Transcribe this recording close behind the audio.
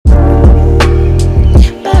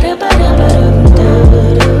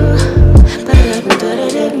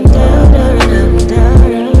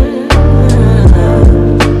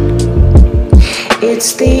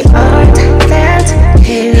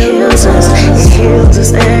heals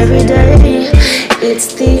us every day.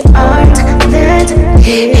 It's the art that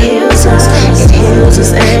heals us. It heals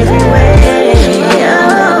us every way.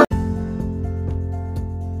 Oh.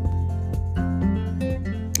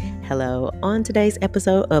 Hello. On today's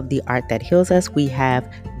episode of The Art That Heals Us, we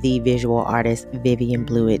have the visual artist Vivian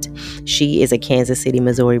Bluett. She is a Kansas City,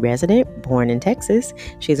 Missouri resident, born in Texas.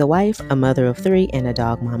 She's a wife, a mother of 3, and a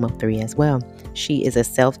dog mom of 3 as well. She is a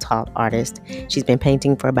self-taught artist. She's been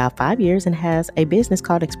painting for about 5 years and has a business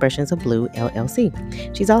called Expressions of Blue, LLC.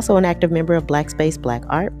 She's also an active member of Black Space Black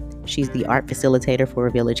Art. She's the art facilitator for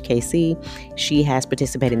Village KC. She has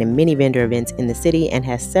participated in many vendor events in the city and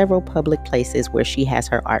has several public places where she has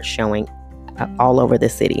her art showing all over the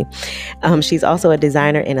city. She's also a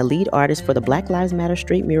designer and a lead artist for the Black Lives Matter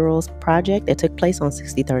Street Murals project that took place on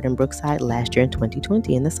 63rd and Brookside last year in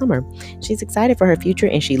 2020 in the summer. She's excited for her future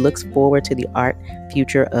and she looks forward to the art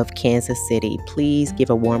future of Kansas City. Please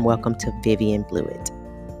give a warm welcome to Vivian Bluett.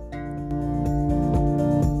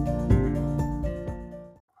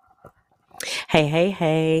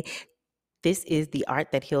 Hey. This is the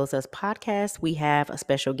Art That Heals Us podcast. We have a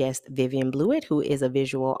special guest, Vivian Bluett, who is a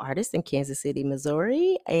visual artist in Kansas City,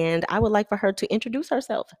 Missouri. And I would like for her to introduce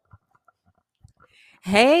herself.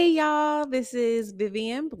 Hey, y'all. This is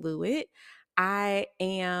Vivian Bluett. I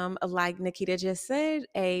am, like Nikita just said,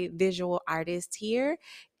 a visual artist here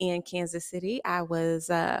in Kansas City. I was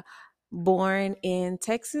born in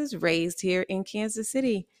Texas, raised here in Kansas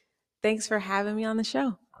City. Thanks for having me on the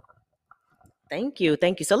show. Thank you.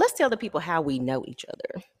 So let's tell the people how we know each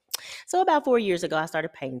other. So about 4 years ago, I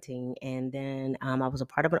started painting, and then I was a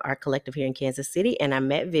part of an art collective here in Kansas City, and I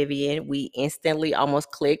met Vivian. We instantly almost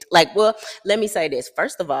clicked. Well, let me say this.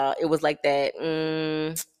 First of all, it was like that,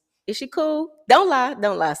 is she cool? Don't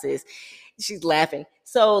lie, sis. She's laughing.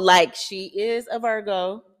 So, she is a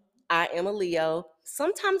Virgo. I am a Leo.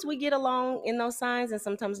 Sometimes we get along in those signs and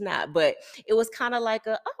sometimes not. But it was kind of like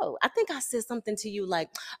I think I said something to you like,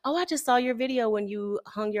 oh, I just saw your video when you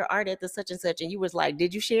hung your art at the such and such. And you was like,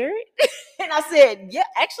 did you share it? And I said, yeah,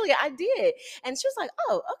 actually I did. And she was like,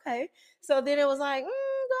 oh, okay. So then it was like, do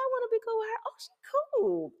I want to be cool with her? Oh, she's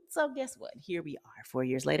cool. So guess what? Here we are 4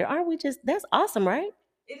 years later. Aren't we that's awesome, right?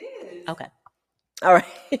 It is. Okay. All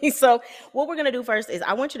right. So what we're going to do first is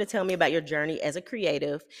I want you to tell me about your journey as a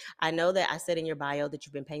creative. I know that I said in your bio that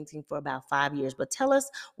you've been painting for about 5 years, but tell us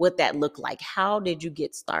what that looked like. How did you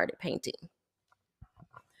get started painting?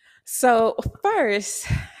 So first,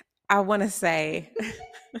 I want to say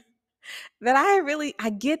that I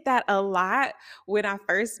get that a lot when I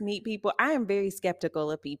first meet people. I am very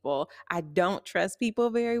skeptical of people. I don't trust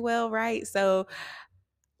people very well, right? So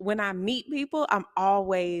when I meet people, I'm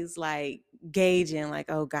always like gauging, like,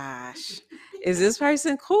 oh gosh, is this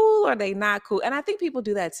person cool or are they not cool? And I think people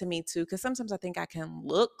do that to me too, because sometimes I think I can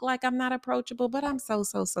look like I'm not approachable, but I'm so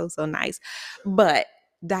nice. But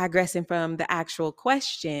digressing from the actual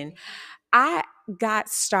question, I got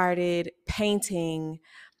started painting.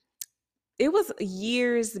 It was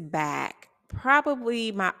years back,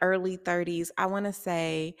 probably my early 30s. I want to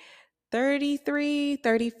say 33,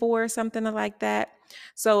 34, something like that.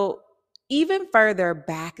 So even further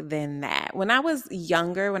back than that, when I was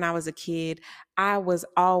younger, when I was a kid, I was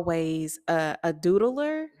always a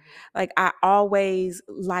doodler. Like I always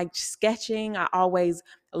liked sketching. I always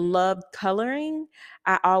loved coloring.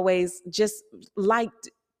 I always just liked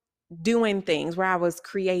doing things where I was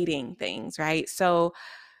creating things, right? So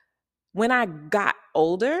when I got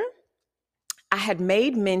older, I had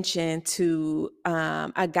made mention to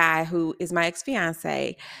a guy who is my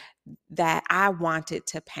ex-fiance that I wanted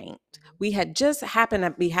to paint. We had just happened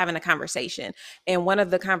to be having a conversation. And one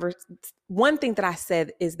thing that I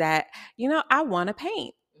said is that, I want to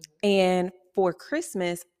paint. And for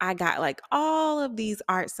Christmas, I got like all of these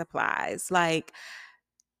art supplies, like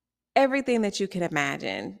everything that you can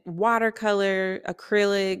imagine: watercolor,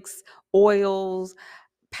 acrylics, oils,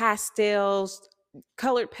 pastels,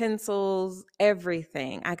 colored pencils,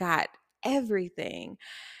 everything. I got everything.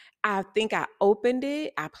 I think I opened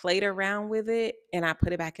it, I played around with it, and I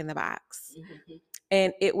put it back in the box. Mm-hmm.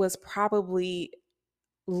 And it was probably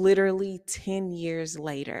literally 10 years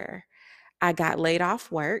later, I got laid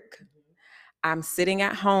off work. Mm-hmm. I'm sitting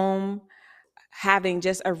at home having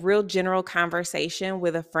just a real general conversation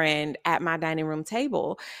with a friend at my dining room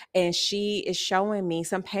table. And she is showing me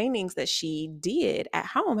some paintings that she did at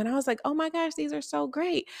home. And I was like, oh my gosh, these are so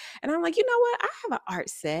great. And I'm like, you know what? I have an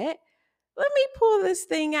art set. Let me pull this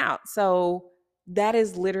thing out. So that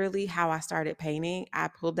is literally how I started painting. I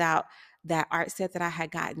pulled out that art set that I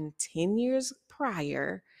had gotten 10 years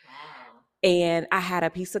prior. Wow. And I had a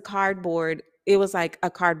piece of cardboard. It was like a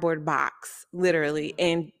cardboard box, literally.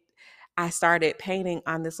 And I started painting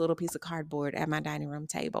on this little piece of cardboard at my dining room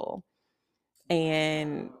table.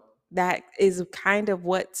 And that is kind of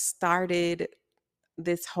what started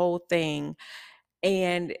this whole thing.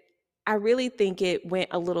 And I really think it went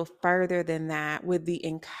a little further than that with the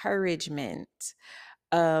encouragement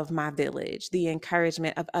of my village, the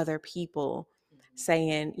encouragement of other people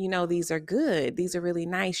saying, these are good. These are really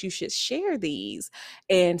nice. You should share these.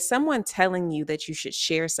 And someone telling you that you should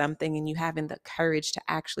share something and you having the courage to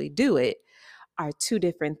actually do it are two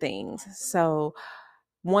different things. So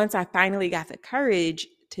once I finally got the courage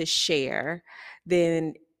to share,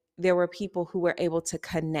 then there were people who were able to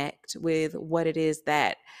connect with what it is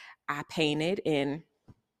that I painted, and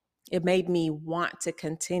it made me want to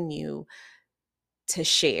continue to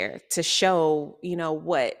share, to show,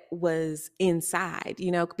 what was inside,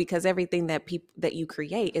 because everything that you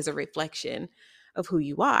create is a reflection of who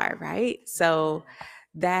you are, right? So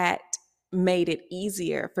that made it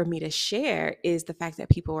easier for me to share is the fact that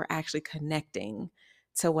people were actually connecting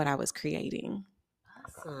to what I was creating.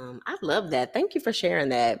 Awesome. I love that. Thank you for sharing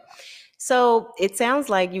that. So it sounds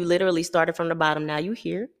like you literally started from the bottom. Now you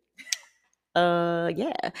here.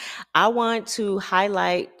 Yeah. I want to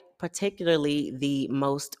highlight particularly the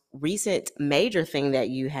most recent major thing that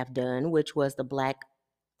you have done, which was the Black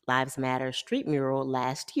Lives Matter street mural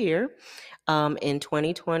last year, in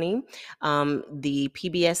 2020. The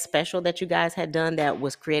PBS special that you guys had done that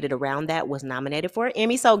was created around that was nominated for an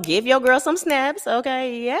Emmy. So give your girl some snaps,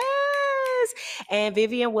 okay? Yes. And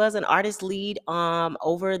Vivian was an artist lead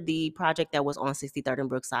over the project that was on 63rd and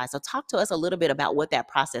Brookside. So talk to us a little bit about what that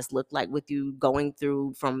process looked like with you going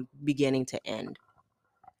through from beginning to end.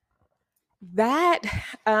 That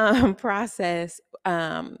process,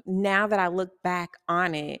 now that I look back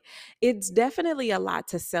on it, it's definitely a lot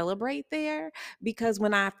to celebrate there, because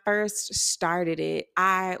when I first started it,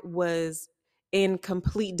 I was in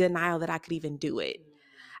complete denial that I could even do it.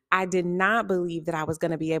 I did not believe that I was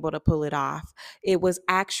going to be able to pull it off. It was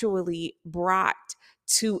actually brought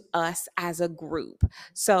to us as a group.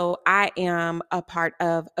 So I am a part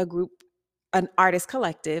of a group, an artist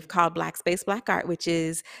collective called Black Space Black Art, which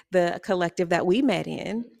is the collective that we met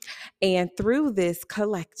in. And through this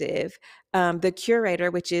collective, the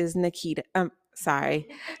curator, which is Natasha,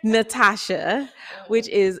 which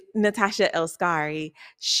is Natasha Elskari,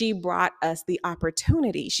 she brought us the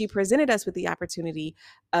opportunity. She presented us with the opportunity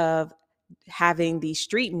of having these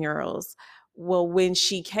street murals. Well, when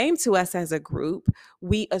she came to us as a group,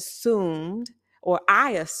 we assumed, or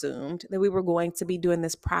I assumed, that we were going to be doing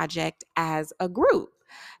this project as a group.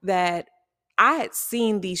 That I had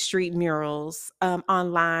seen these street murals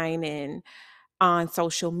online and on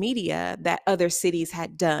social media that other cities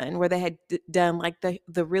had done, where they had done like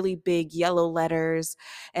the really big yellow letters.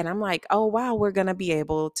 And I'm like, oh, wow, we're going to be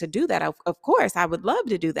able to do that. Of course, I would love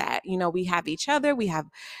to do that. We have each other, we have,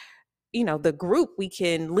 the group, we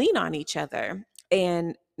can lean on each other.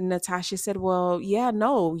 And Natasha said, well, yeah,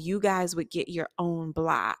 no, you guys would get your own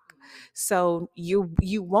block. So you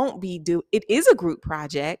won't be it is a group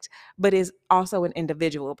project, but is also an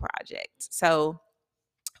individual project. So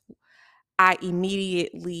I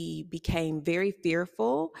immediately became very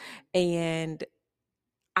fearful, and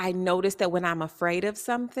I noticed that when I'm afraid of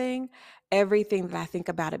something, everything that I think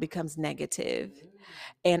about it becomes negative.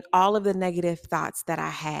 And all of the negative thoughts that I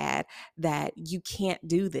had, that you can't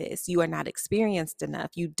do this, you are not experienced enough,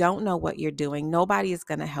 you don't know what you're doing, nobody is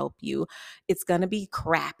going to help you, it's going to be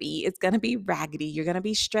crappy, it's going to be raggedy, you're going to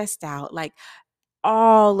be stressed out, like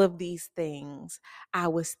all of these things, I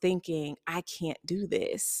was thinking, I can't do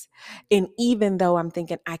this. And even though I'm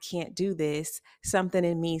thinking I can't do this, something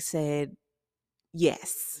in me said,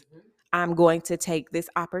 yes, I'm going to take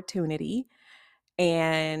this opportunity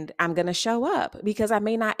and I'm going to show up, because I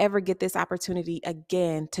may not ever get this opportunity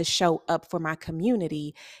again to show up for my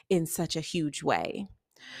community in such a huge way.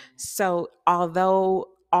 So, although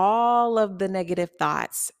all of the negative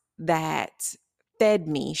thoughts that fed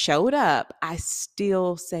me showed up, I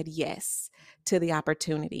still said yes to the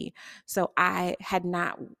opportunity. So, I had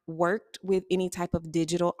not worked with any type of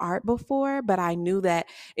digital art before, but I knew that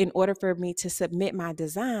in order for me to submit my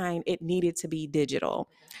design, it needed to be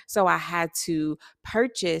digital. So, I had to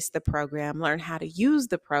purchase the program, learn how to use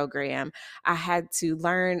the program. I had to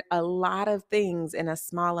learn a lot of things in a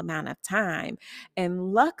small amount of time.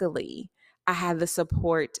 And luckily, I had the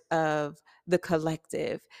support of the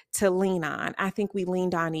collective to lean on. I think we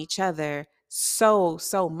leaned on each other so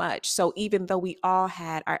much. So even though we all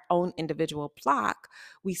had our own individual block,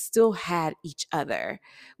 we still had each other.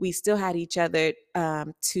 We still had each other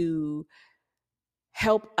to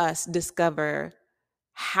help us discover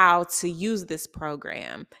how to use this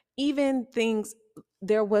program. Even things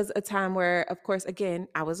there was a time where, of course, again,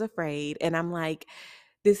 I was afraid, and I'm like,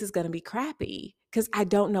 this is going to be crappy because I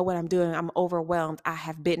don't know what I'm doing. I'm overwhelmed. I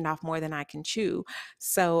have bitten off more than I can chew.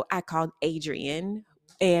 So I called Adrian,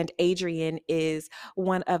 and Adrian is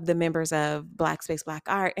one of the members of Black Space Black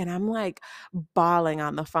Art. And I'm like bawling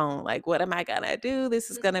on the phone, like, what am I going to do?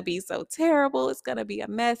 This is going to be so terrible. It's going to be a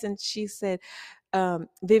mess. And she said,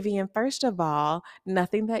 Vivian, first of all,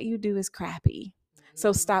 nothing that you do is crappy.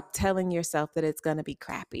 So stop telling yourself that it's going to be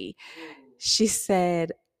crappy. She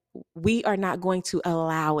said, we are not going to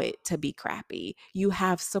allow it to be crappy. You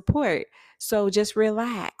have support. So just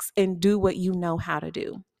relax and do what you know how to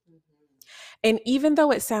do. And even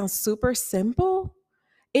though it sounds super simple,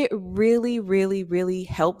 it really, really, really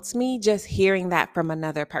helped me just hearing that from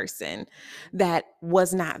another person that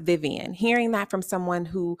was not Vivian, hearing that from someone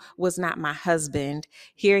who was not my husband,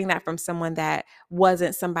 hearing that from someone that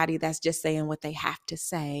wasn't somebody that's just saying what they have to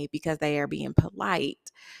say because they are being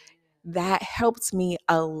polite. That helped me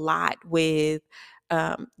a lot with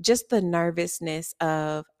just the nervousness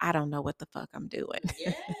of, I don't know what the fuck I'm doing.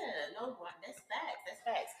 Yeah, no, that's facts. That's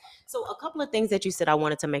facts. So, a couple of things that you said I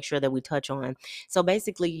wanted to make sure that we touch on. So,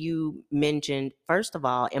 basically, you mentioned, first of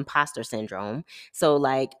all, imposter syndrome. So,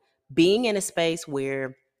 like being in a space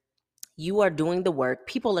where you are doing the work,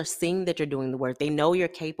 people are seeing that you're doing the work, they know you're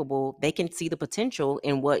capable, they can see the potential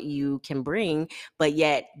in what you can bring, but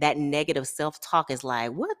yet that negative self-talk is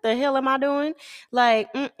like, what the hell am I doing? Like,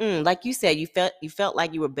 like you said, you felt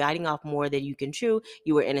like you were biting off more than you can chew.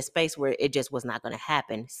 You were in a space where it just was not going to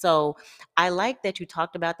happen. So I like that you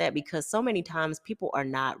talked about that, because so many times people are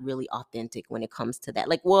not really authentic when it comes to that.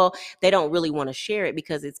 Like, well, they don't really want to share it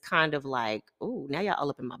because it's kind of like, oh, now y'all all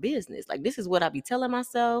up in my business, like this is what I be telling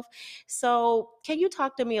myself. So, can you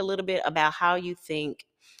talk to me a little bit about how you think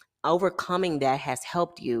overcoming that has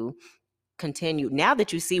helped you continue now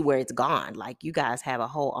that you see where it's gone? Like, you guys have a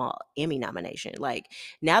whole Emmy nomination. Like,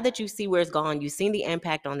 now that you see where it's gone, you've seen the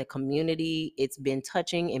impact on the community. It's been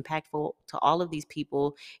touching, impactful to all of these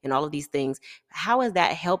people and all of these things. How has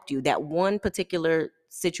that helped you? That one particular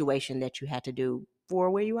situation that you had to do for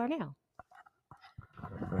where you are now?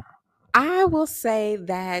 I will say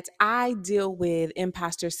that I deal with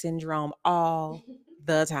imposter syndrome all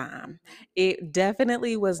the time. It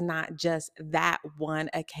definitely was not just that one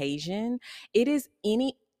occasion. It is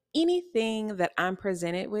anything that I'm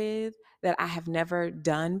presented with that I have never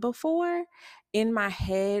done before. In my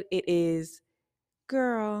head, it is,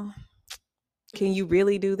 girl, can you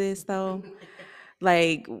really do this though?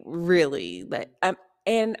 Like, really?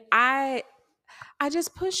 And I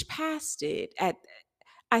just push past it.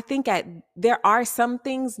 I think there are some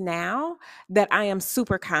things now that I am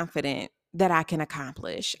super confident that I can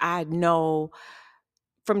accomplish. I know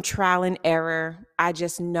from trial and error, I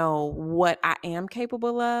just know what I am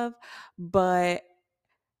capable of. But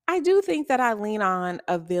I do think that I lean on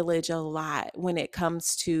a village a lot when it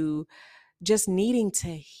comes to just needing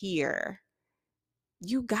to hear,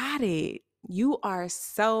 you got it. You are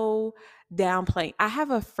so downplaying. I have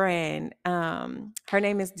a friend, her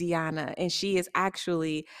name is Deanna, and she is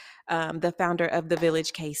actually the founder of the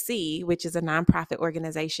Village KC, which is a nonprofit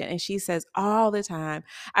organization. And she says all the time,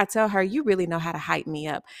 I tell her, you really know how to hype me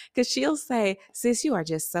up, because she'll say, sis, you are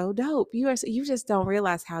just so dope. You just don't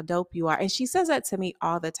realize how dope you are. And she says that to me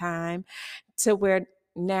all the time, to where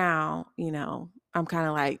now, I'm kind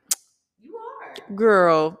of like,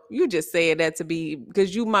 girl, you just said that to be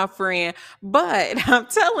because you my friend. But I'm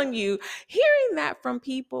telling you, hearing that from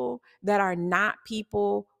people that are not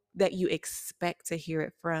people that you expect to hear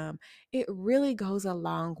it from, it really goes a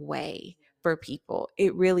long way for people.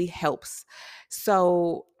 It really helps.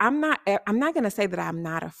 So I'm not going to say that I'm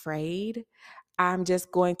not afraid. I'm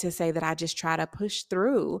just going to say that I just try to push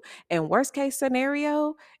through. And worst case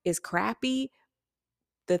scenario is crappy.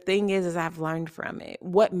 The thing is I've learned from it.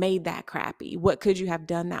 What made that crappy? What could you have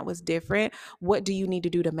done that was different? What do you need to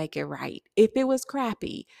do to make it right? If it was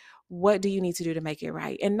crappy, what do you need to do to make it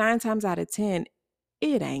right? And 9 times out of 10,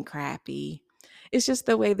 it ain't crappy. It's just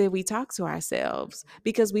the way that we talk to ourselves,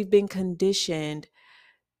 because we've been conditioned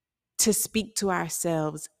to speak to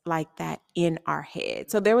ourselves like that in our head.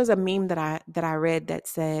 So there was a meme that I read that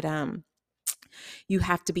said, you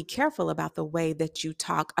have to be careful about the way that you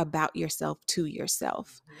talk about yourself to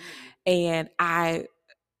yourself. And I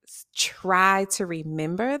try to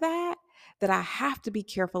remember that I have to be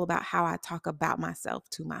careful about how I talk about myself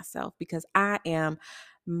to myself, because I am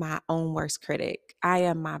my own worst critic. I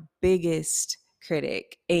am my biggest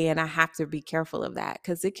critic, and I have to be careful of that,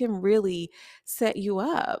 because it can really set you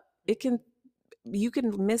up. You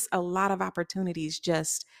can miss a lot of opportunities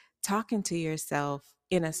just talking to yourself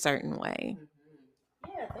in a certain way.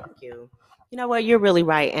 Yeah, thank you. You know what? You're really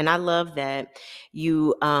right. And I love that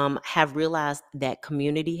you have realized that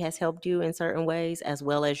community has helped you in certain ways as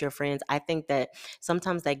well as your friends. I think that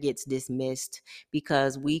sometimes that gets dismissed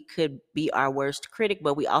because we could be our worst critic,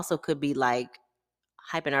 but we also could be like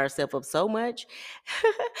hyping ourselves up so much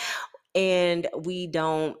and we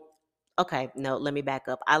don't. Okay, no, let me back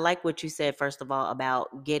up. I like what you said first of all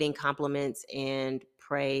about getting compliments and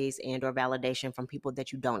praise and or validation from people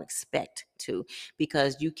that you don't expect to,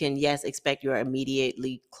 because you can, yes, expect your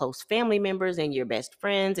immediately close family members and your best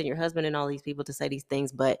friends and your husband and all these people to say these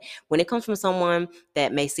things, but when it comes from someone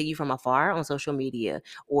that may see you from afar on social media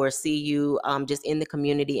or see you just in the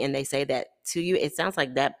community and they say that to you, it sounds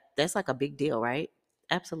like that's like a big deal, right?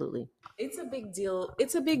 Absolutely. It's a big deal.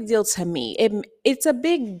 It's a big deal to me. It's a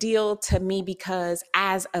big deal to me because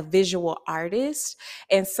as a visual artist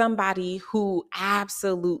and somebody who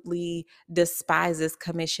absolutely despises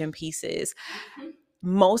commission pieces,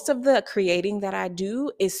 most of the creating that I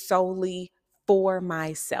do is solely for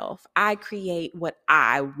myself. I create what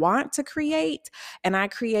I want to create, and I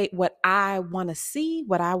create what I want to see,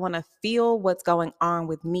 what I want to feel, what's going on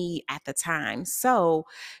with me at the time. So,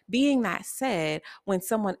 being that said, when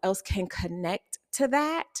someone else can connect to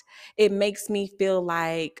that, it makes me feel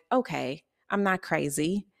like, okay, I'm not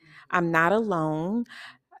crazy. I'm not alone.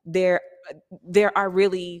 There there are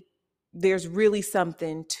really there's really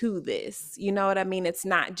something to this. You know what I mean? It's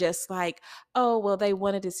not just like, oh, well, they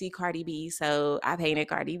wanted to see Cardi B, so I painted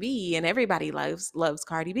Cardi B and everybody loves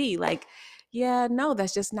Cardi B. Like, yeah, no,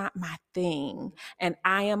 that's just not my thing. And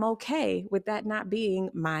I am okay with that not being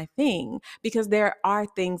my thing because there are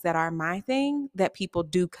things that are my thing that people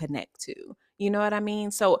do connect to. You know what I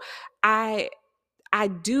mean? So I I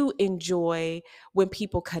do enjoy when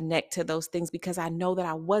people connect to those things because I know that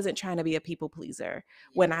I wasn't trying to be a people pleaser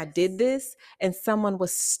when I did this, and someone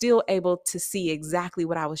was still able to see exactly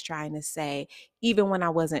what I was trying to say, even when I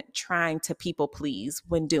wasn't trying to people please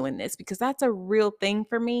when doing this, because that's a real thing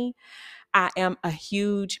for me. I am a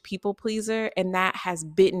huge people pleaser, and that has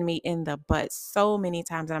bitten me in the butt so many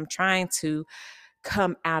times, and I'm trying to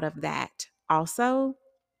come out of that also.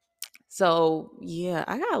 So, yeah,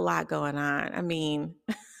 I got a lot going on. I mean,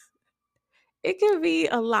 it can be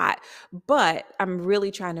a lot, but I'm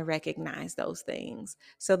really trying to recognize those things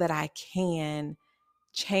so that I can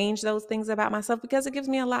change those things about myself because it gives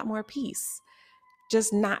me a lot more peace.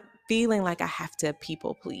 Just not feeling like I have to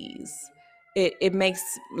people please. It makes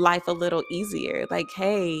life a little easier. Like,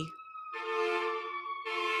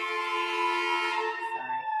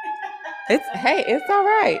 it's all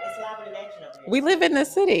right. We live in the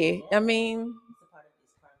city. I mean,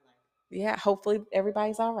 yeah, hopefully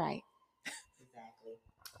everybody's all right. Exactly.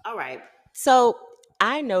 All right. So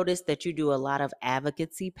I noticed that you do a lot of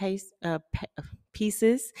advocacy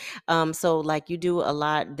pieces. So like you do a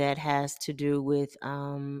lot that has to do with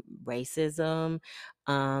racism,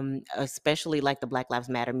 especially like the Black Lives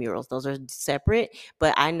Matter murals. Those are separate.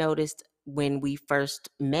 But I noticed when we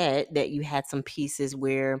first met that you had some pieces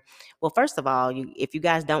where, well, first of all, if you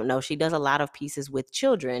guys don't know, she does a lot of pieces with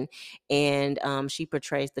children, and she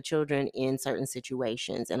portrays the children in certain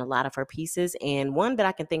situations in a lot of her pieces. And one that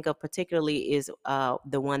I can think of particularly is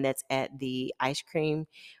the one that's at the ice cream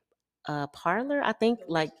parlor, I think,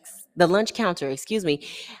 like the lunch counter, excuse me.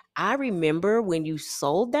 I remember when you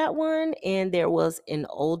sold that one, and there was an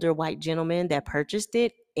older white gentleman that purchased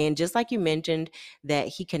it. And just like you mentioned, that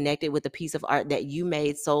he connected with a piece of art that you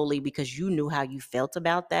made solely because you knew how you felt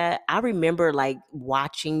about that. I remember like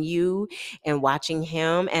watching you and watching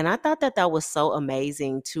him. And I thought that that was so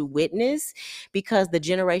amazing to witness because the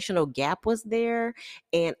generational gap was there.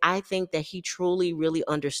 And I think that he truly, really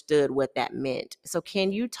understood what that meant. So,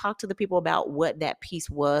 can you talk to the people about what that piece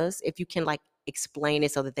was? If you can, like, explain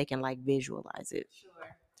it so that they can, like, visualize it. Sure.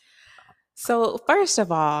 So, first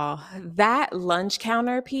of all, that lunch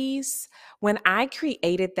counter piece, when I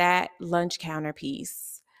created that lunch counter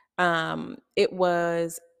piece, it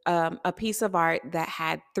was a piece of art that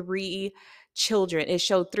had three children. It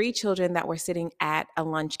showed three children that were sitting at a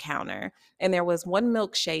lunch counter, and there was one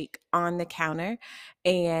milkshake on the counter,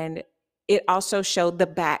 and it also showed the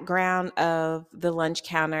background of the lunch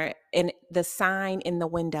counter, and the sign in the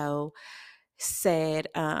window said,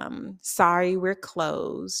 sorry, we're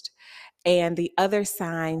closed. And the other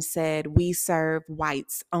sign said, we serve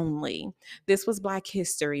whites only. This was Black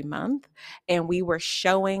History Month, and we were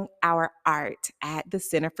showing our art at the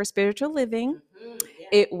Center for Spiritual Living. Yeah.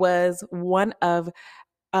 It was one of,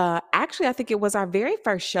 actually, I think it was our very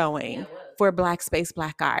first showing for Black Space,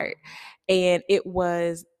 Black Art. And it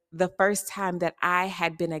was the first time that I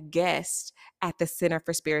had been a guest at the Center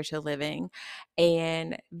for Spiritual Living.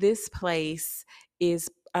 And this place is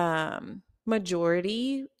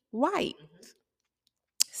majority white.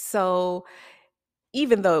 So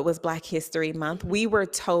even though it was Black History Month, we were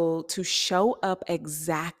told to show up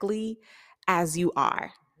exactly as you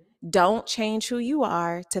are. Don't change who you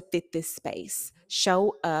are to fit this space.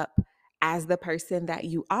 Show up as the person that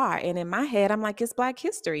you are. And in my head, I'm like, it's Black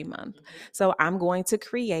History Month. So I'm going to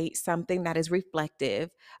create something that is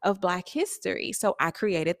reflective of Black history. So I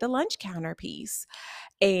created the lunch counter piece.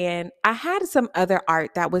 And I had some other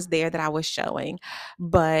art that was there that I was showing,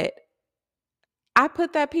 but I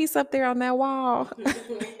put that piece up there on that wall.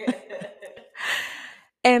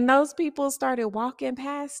 And those people started walking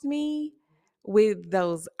past me with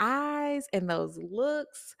those eyes and those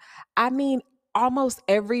looks. I mean, almost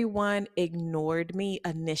everyone ignored me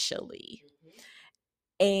initially.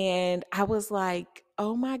 And I was like,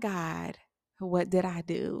 oh my God, what did I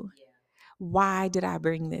do? Why did I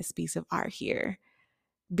bring this piece of art here?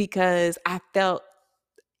 Because I felt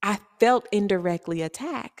indirectly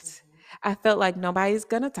attacked. I felt like nobody's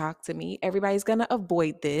going to talk to me. Everybody's going to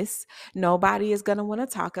avoid this. Nobody is going to want to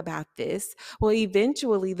talk about this. Well,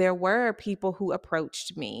 eventually, there were people who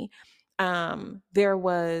approached me. There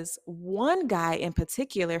was one guy in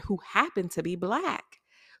particular who happened to be Black,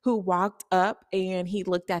 who walked up and he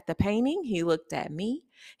looked at the painting. He looked at me.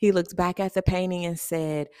 He looked back at the painting and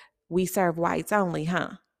said, "We serve whites only,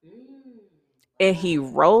 huh?" And he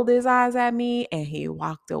rolled his eyes at me and he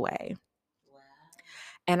walked away.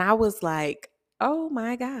 And I was like, oh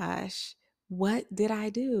my gosh, what did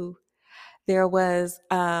I do? There was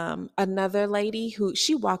another lady who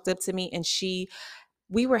she walked up to me and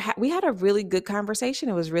we had a really good conversation.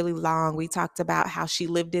 It was really long. We talked about how she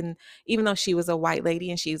lived in, even though she was a white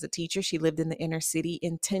lady and she was a teacher, she lived in the inner city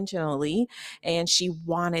intentionally. And she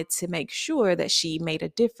wanted to make sure that she made a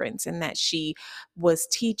difference and that she was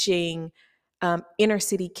teaching inner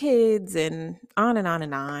city kids and on and on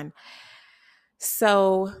and on.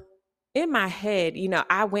 So in my head,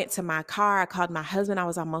 I went to my car, I called my husband, I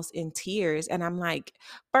was almost in tears. And I'm like,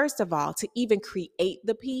 first of all, to even create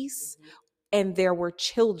the piece, and there were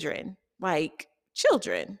children, like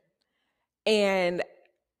children, and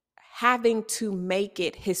having to make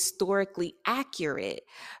it historically accurate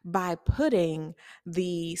by putting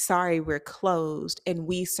the "sorry, we're closed" and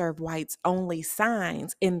 "we serve whites only"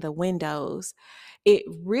 signs in the windows, it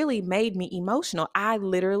really made me emotional. I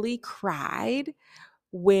literally cried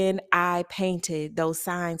when I painted those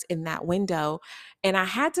signs in that window. And I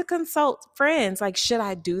had to consult friends, like, should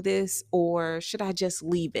I do this or should I just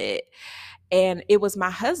leave it? And it was my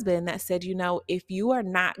husband that said, if you are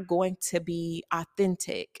not going to be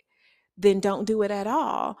authentic, then don't do it at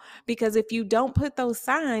all. Because if you don't put those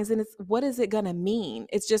signs, then what is it going to mean?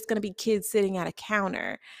 It's just going to be kids sitting at a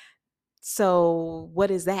counter. So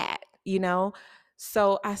what is that?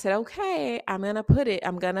 So I said, okay, I'm going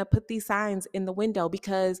to put these signs in the window,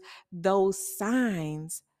 because those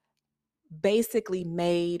signs basically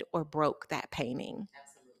made or broke that painting.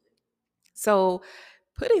 So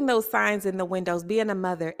putting those signs in the windows, being a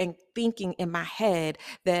mother and thinking in my head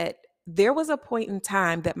that there was a point in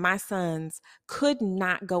time that my sons could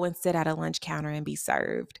not go and sit at a lunch counter and be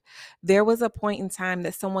served. There was a point in time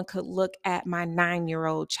that someone could look at my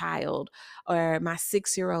 9-year-old child or my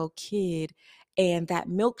 6-year-old kid, and that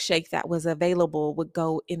milkshake that was available would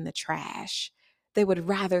go in the trash. They would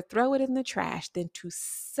rather throw it in the trash than to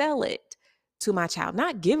sell it to my child,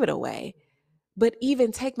 not give it away, but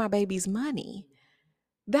even take my baby's money.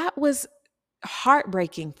 That was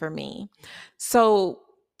heartbreaking for me. So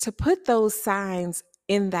to put those signs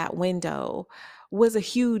in that window was a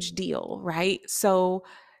huge deal, right? So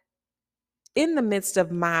in the midst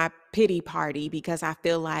of my pity party, because I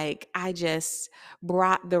feel like I just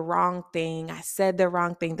brought the wrong thing, I said the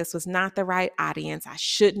wrong thing, this was not the right audience, I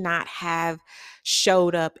should not have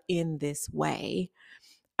showed up in this way.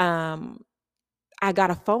 I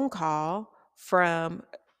got a phone call from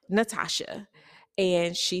Natasha,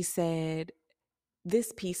 and she said,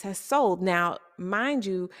 this piece has sold. Now, mind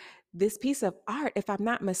you, this piece of art, if I'm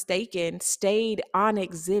not mistaken, stayed on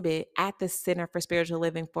exhibit at the Center for Spiritual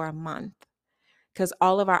Living for a month, because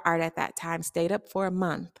all of our art at that time stayed up for a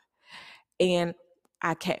month. And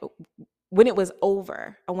when it was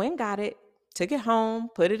over, I went and got it, took it home,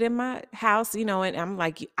 put it in my house, and I'm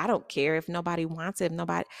like, I don't care if nobody wants it.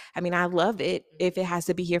 I love it. If it has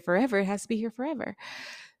to be here forever, it has to be here forever.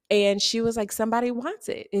 And she was like, somebody wants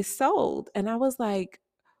it. It's sold. And I was like,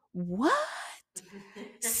 what?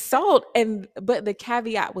 Sold. But the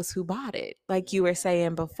caveat was who bought it. Like you were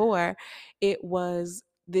saying before, it was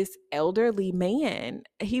this elderly man.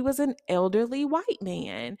 He was an elderly white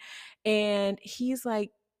man. And he's like,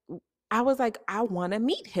 I was like, I want to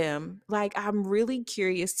meet him. Like, I'm really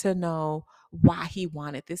curious to know why he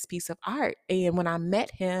wanted this piece of art. And when I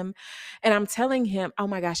met him and I'm telling him, oh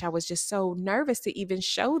my gosh, I was just so nervous to even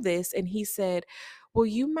show this. And he said, well,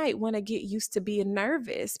 you might want to get used to being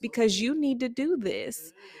nervous because you need to do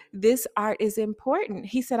this. This art is important.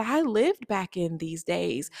 He said, I lived back in these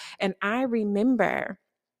days and I remember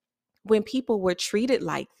when people were treated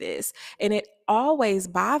like this. And it always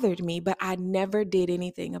bothered me, but I never did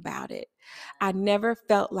anything about it. I never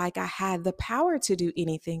felt like I had the power to do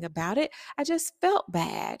anything about it. I just felt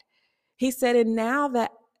bad. He said, and now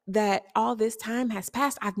that all this time has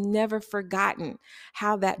passed, I've never forgotten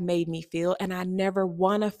how that made me feel. And I never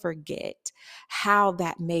want to forget how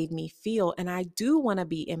that made me feel. And I do want to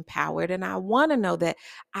be empowered. And I want to know that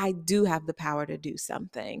I do have the power to do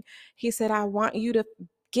something. He said, I want you to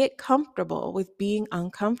get comfortable with being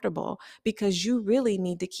uncomfortable because you really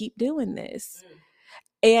need to keep doing this.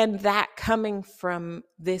 And that coming from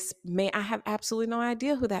this man, I have absolutely no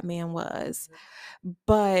idea who that man was,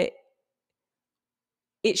 but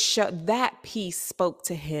it showed that piece spoke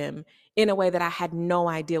to him in a way that I had no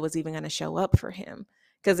idea was even going to show up for him.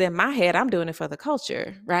 Because in my head, I'm doing it for the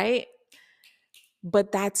culture, right?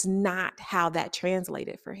 But that's not how that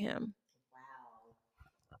translated for him.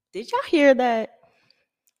 Wow. Did y'all hear that?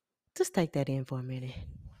 Just take that in for a minute.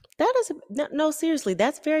 That is, no, seriously,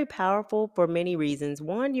 that's very powerful for many reasons.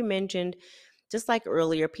 One, you mentioned, just like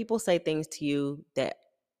earlier, people say things to you that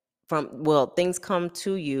things come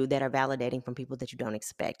to you that are validating from people that you don't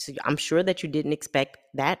expect. So I'm sure that you didn't expect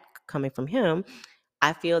that coming from him.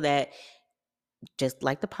 I feel that just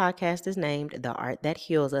like the podcast is named, The Art That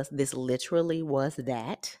Heals Us, this literally was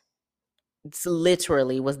that. It's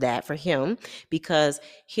literally was that for him, because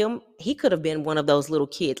he could have been one of those little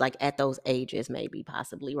kids, like at those ages, maybe,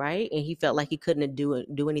 possibly, right? And he felt like he couldn't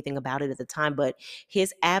do anything about it at the time. But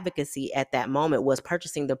his advocacy at that moment was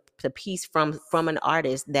purchasing the piece from an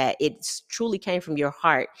artist that it truly came from your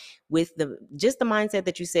heart, with the mindset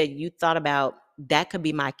that you said you thought about. That could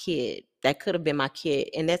be my kid. That could have been my kid,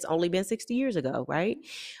 and that's only been 60 years ago, right?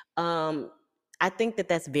 I think that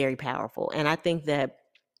that's very powerful, and I think that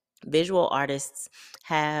visual artists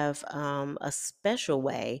have a special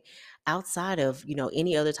way outside of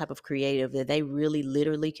any other type of creative, that they really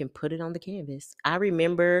literally can put it on the canvas. I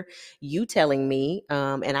remember you telling me,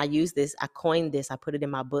 and I coined this, I put it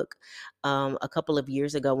in my book a couple of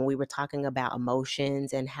years ago, when we were talking about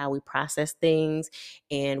emotions and how we process things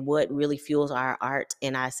and what really fuels our art.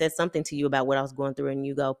 And I said something to you about what I was going through, and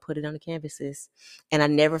you go, put it on the canvases. And I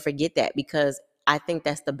never forget that, because I think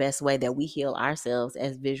that's the best way that we heal ourselves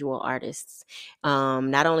as visual artists.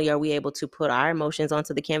 Not only are we able to put our emotions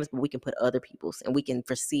onto the canvas, but we can put other people's, and we can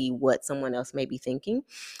foresee what someone else may be thinking.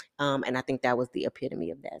 And I think that was the epitome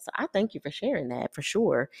of that. So I thank you for sharing that, for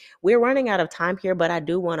sure. We're running out of time here, but I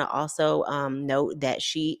do want to also note that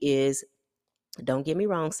she is, don't get me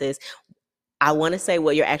wrong, sis, I want to say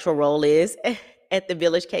what your actual role is at the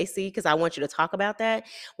Village KC, because I want you to talk about that.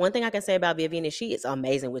 One thing I can say about Vivian is she is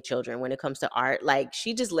amazing with children when it comes to art. Like,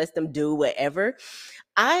 she just lets them do whatever.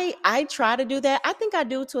 I try to do that. I think I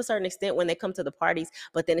do to a certain extent when they come to the parties,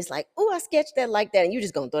 but then it's like, oh, I sketched that like that, and you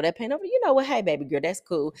just gonna throw that paint over. You know what? Hey, baby girl, that's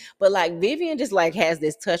cool. But like, Vivian just like has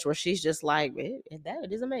this touch where she's just like,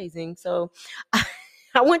 that is amazing. So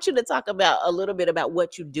I want you to talk about a little bit about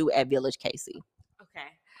what you do at Village KC. Okay.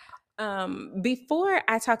 Before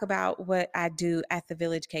I talk about what I do at the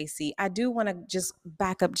Village KC, I do want to just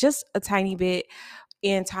back up just a tiny bit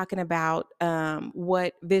in talking about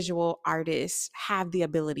what visual artists have the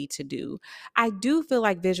ability to do. I do feel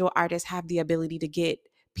like visual artists have the ability to get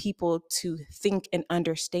people to think and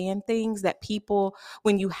understand things that people,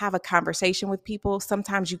 when you have a conversation with people,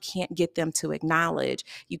 sometimes you can't get them to acknowledge.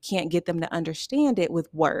 You can't get them to understand it with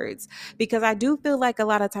words. Because I do feel like a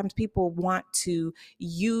lot of times people want to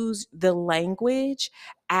use the language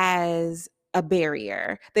as a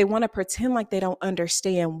barrier. They want to pretend like they don't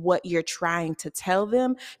understand what you're trying to tell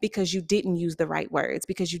them because you didn't use the right words,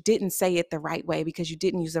 because you didn't say it the right way, because you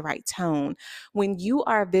didn't use the right tone. When you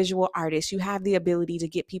are a visual artist, you have the ability to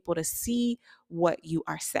get people to see what you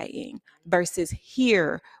are saying versus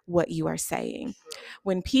hear what you are saying.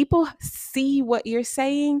 When people see what you're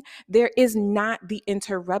saying, there is not the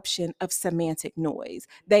interruption of semantic noise.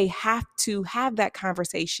 They have to have that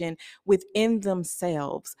conversation within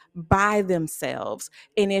themselves, by themselves.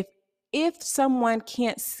 And if someone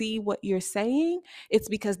can't see what you're saying, it's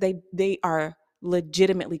because they are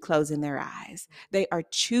legitimately closing their eyes. They are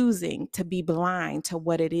choosing to be blind to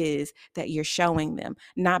what it is that you're showing them,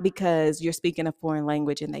 not because you're speaking a foreign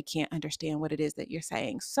language and they can't understand what it is that you're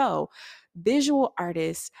saying. So, visual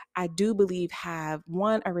artists, I do believe, have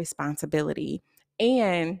one, a responsibility,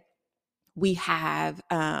 and we have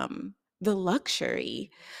the luxury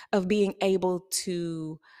of being able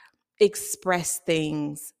to express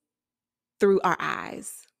things through our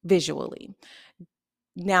eyes visually.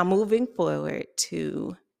 Now, moving forward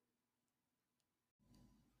to,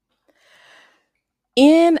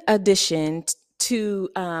 in addition to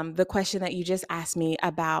the question that you just asked me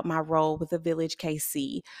about my role with the Village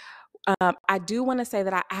KC, I do want to say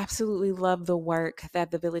that I absolutely love the work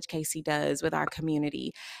that the Village KC does with our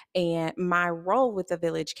community. And my role with the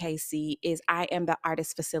Village KC is I am the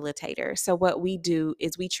artist facilitator. So, what we do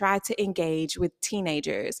is we try to engage with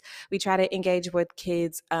teenagers, we try to engage with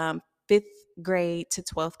kids. Fifth grade to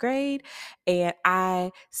 12th grade, and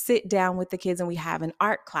I sit down with the kids and we have an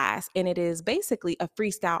art class, and it is basically a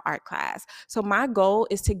freestyle art class. So my goal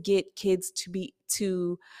is to get kids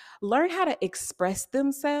to learn how to express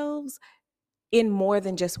themselves in more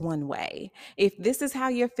than just one way. If this is how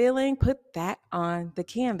you're feeling, put that on the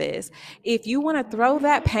canvas. If you want to throw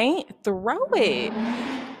that paint, throw it.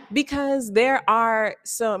 Because there are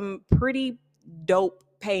some pretty dope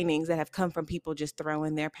paintings that have come from people just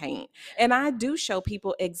throwing their paint. And I do show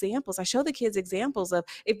people examples. I show the kids examples of,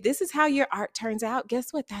 if this is how your art turns out,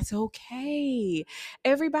 guess what? That's okay.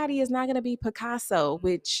 Everybody is not going to be Picasso,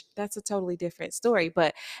 which that's a totally different story,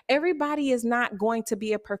 but everybody is not going to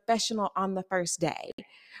be a professional on the first day.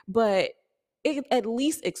 But at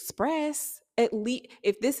least express, at least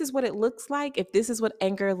if this is what it looks like, if this is what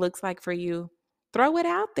anger looks like for you, throw it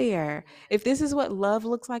out there. If this is what love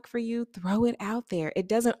looks like for you, throw it out there. It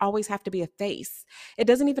doesn't always have to be a face. It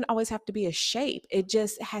doesn't even always have to be a shape. It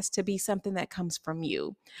just has to be something that comes from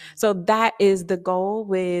you. So that is the goal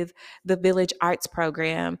with the Village Arts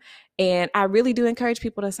program. And I really do encourage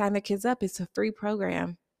people to sign their kids up. It's a free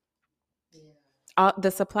program. All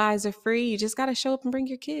the supplies are free. You just got to show up and bring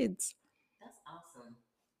your kids. That's awesome.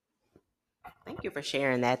 Thank you for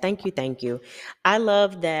sharing that. Thank you. Thank you. I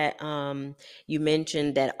love that you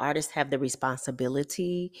mentioned that artists have the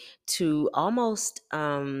responsibility to almost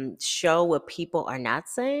show what people are not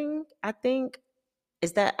saying. I think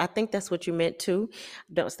that's what you meant too.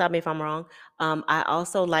 Don't stop me if I'm wrong. I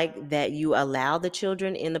also like that you allow the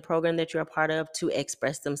children in the program that you're a part of to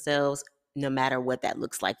express themselves no matter what that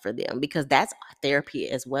looks like for them, because that's therapy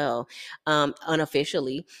as well,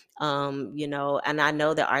 unofficially. And I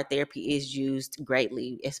know that art therapy is used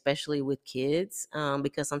greatly, especially with kids,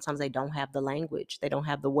 because sometimes they don't have the language, they don't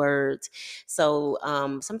have the words. So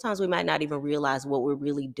sometimes we might not even realize what we're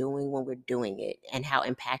really doing when we're doing it and how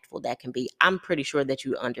impactful that can be. I'm pretty sure that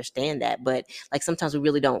you understand that, but like sometimes we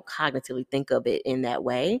really don't cognitively think of it in that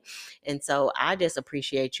way. And so I just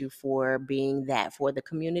appreciate you for being that for the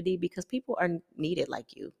community, because people are needed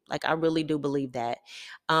like you. Like, I really do believe that.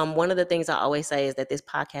 One of the things I always say is that this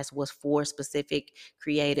podcast was for specific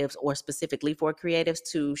creatives, or specifically for creatives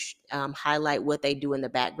to highlight what they do in the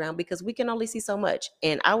background, because we can only see so much.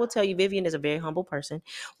 And I will tell you, Vivian is a very humble person,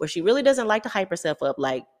 where she really doesn't like to hype herself up,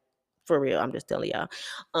 like, for real. I'm just telling y'all.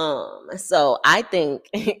 So I think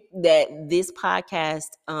that this podcast,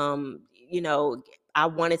 I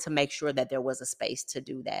wanted to make sure that there was a space to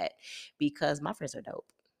do that, because my friends are dope.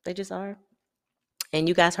 They just are. And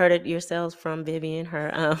you guys heard it yourselves from Vivian,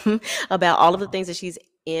 her about all of the things that she's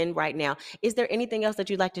in right now. Is there anything else that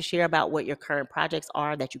you'd like to share about what your current projects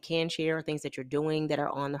are that you can share, or things that you're doing that are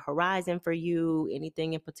on the horizon for you?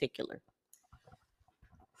 Anything in particular?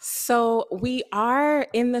 So we are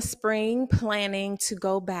in the spring planning to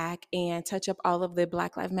go back and touch up all of the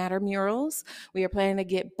Black Lives Matter murals. We are planning to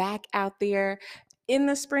get back out there in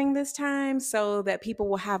the spring this time so that people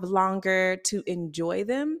will have longer to enjoy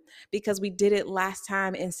them, because we did it last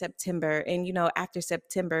time in September. And after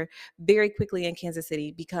September, very quickly in Kansas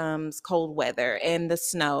City becomes cold weather and the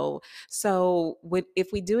snow. So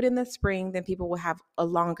if we do it in the spring, then people will have a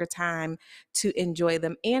longer time to enjoy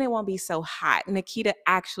them, and it won't be so hot. Nikita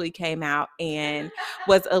actually came out and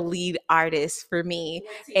was a lead artist for me.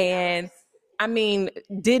 And I mean,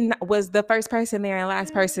 was the first person there and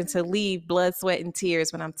last person to leave, blood, sweat, and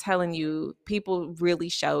tears. When I'm telling you, people really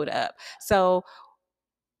showed up. So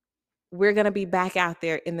we're going to be back out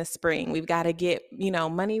there in the spring. We've got to get,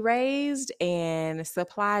 money raised and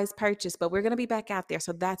supplies purchased, but we're going to be back out there.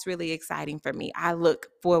 So that's really exciting for me. I look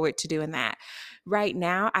forward to doing that. Right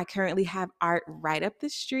now, I currently have art right up the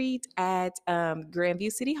street at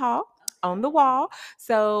Grandview City Hall. on the wall.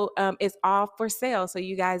 So it's all for sale. So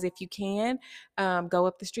you guys, if you can, go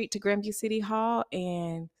up the street to Grandview City Hall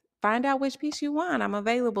and find out which piece you want. I'm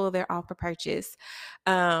available. They're all for purchase.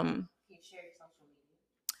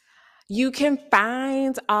 You can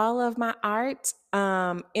find all of my art,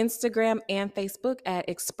 Instagram and Facebook at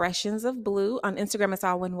Expressions of Blue. On Instagram, it's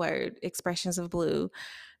all one word, Expressions of Blue.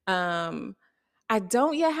 I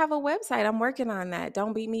don't yet have a website. I'm working on that.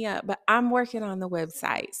 Don't beat me up, but I'm working on the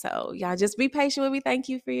website. So y'all just be patient with me. Thank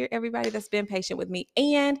you for everybody that's been patient with me.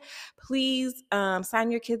 And please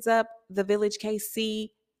sign your kids up,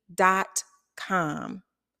 thevillagekc.com.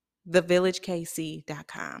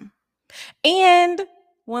 Thevillagekc.com. And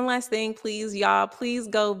one last thing, please, y'all, please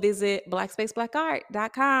go visit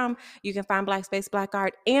blackspaceblackart.com. You can find Black Space Black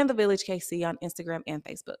Art and the Village KC on Instagram and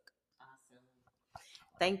Facebook.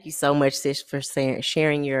 Thank you so much, sis, for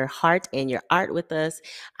sharing your heart and your art with us.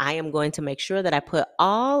 I am going to make sure that I put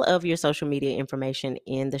all of your social media information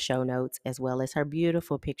in the show notes, as well as her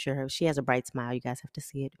beautiful picture. She has a bright smile. You guys have to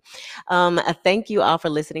see it. Thank you all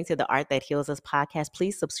for listening to the Art That Heals Us podcast.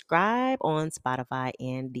 Please subscribe on Spotify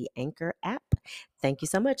and the Anchor app. Thank you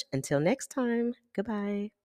so much. Until next time, goodbye.